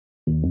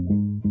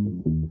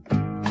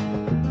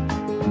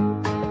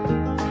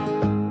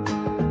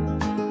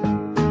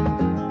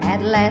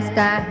At last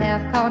I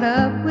have caught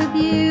up with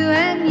you,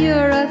 and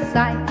you're a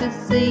sight to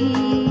see.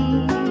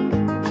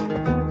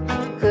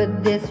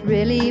 Could this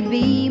really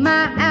be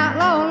my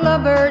outlaw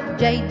lover,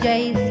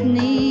 J.J.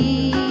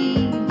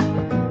 Sneed?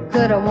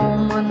 Could a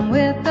woman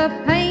with a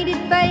painted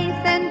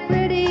face and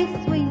pretty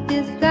sweet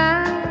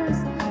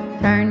disguise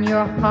turn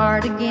your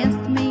heart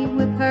against me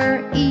with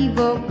her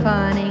evil,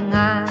 cunning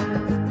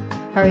eyes?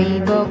 Her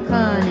evil,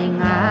 cunning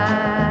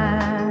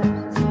eyes.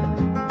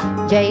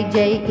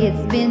 J.J.,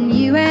 it's been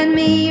you and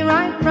me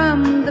right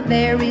from the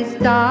very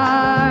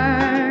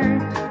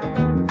start.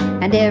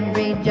 And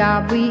every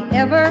job we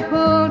ever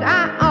pulled,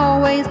 I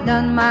always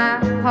done my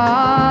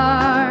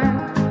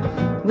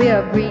part. We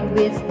agreed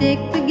we'd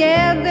stick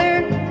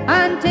together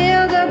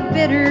until the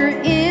bitter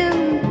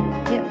end.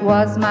 It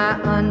was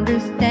my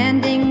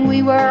understanding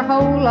we were a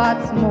whole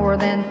lot more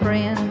than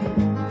friends.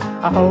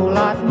 A whole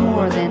lot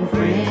more than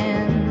friends.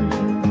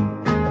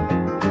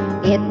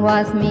 It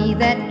was me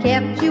that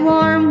kept you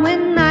warm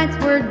when nights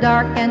were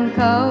dark and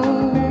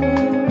cold.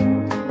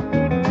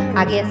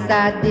 I guess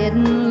I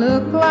didn't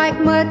look like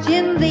much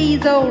in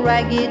these old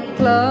ragged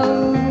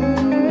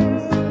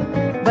clothes,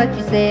 but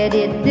you said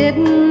it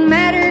didn't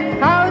matter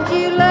 'cause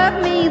you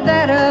loved me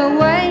that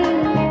away.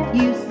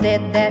 You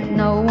said that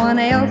no one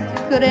else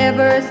could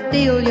ever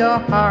steal your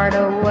heart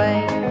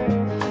away.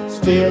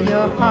 Steal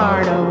your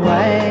heart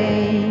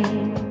away.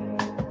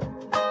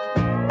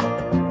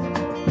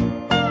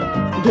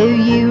 Do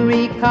you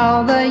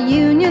recall the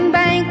Union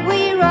Bank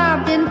we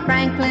robbed in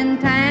Franklin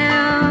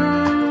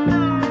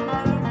Town?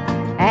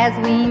 As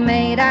we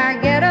made our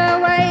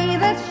getaway,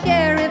 the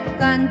sheriff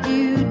gunned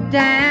you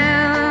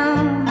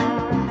down.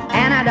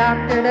 And I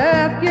doctored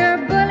up your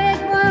bullet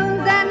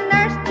wounds and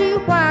nursed you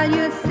while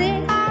you're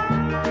sick.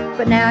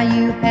 But now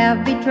you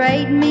have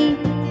betrayed me.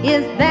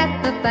 Is that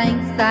the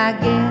thanks I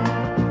get?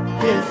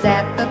 Is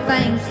that the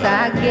thanks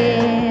I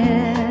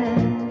get?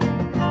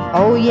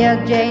 Oh yeah,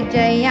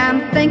 J.J.,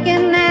 I'm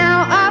thinking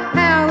now of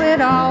how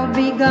it all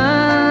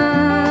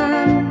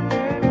begun.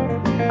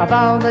 Of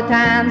all the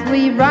times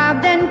we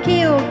robbed and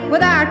killed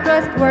with our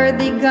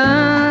trustworthy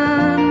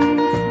guns.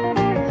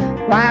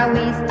 While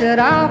we stood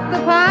off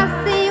the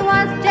posse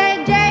was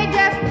J.J.,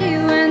 just you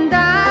and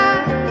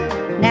I.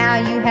 Now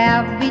you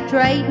have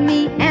betrayed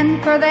me,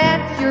 and for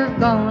that you're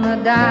gonna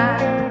die.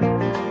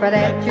 For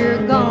that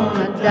you're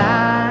gonna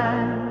die.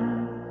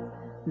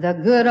 The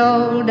good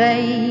old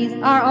days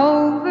are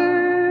over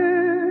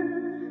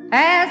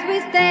as we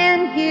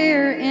stand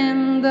here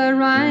in the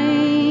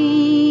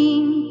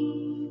rain.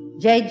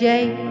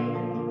 J.J.,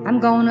 I'm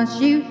gonna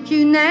shoot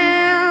you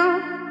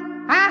now.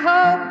 I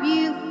hope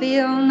you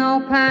feel no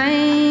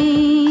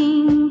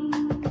pain.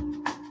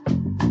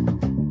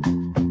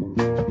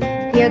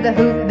 Hear the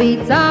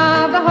hoofbeats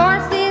of the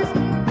horses,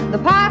 the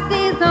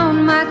posse's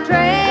on my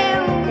trail.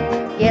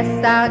 Yes,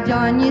 I'll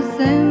join you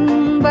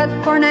soon, but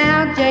for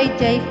now,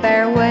 J.J.,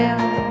 farewell.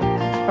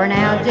 For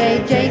now,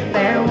 J.J.,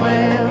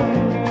 farewell.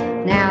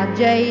 Now,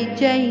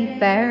 J.J.,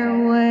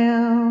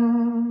 farewell.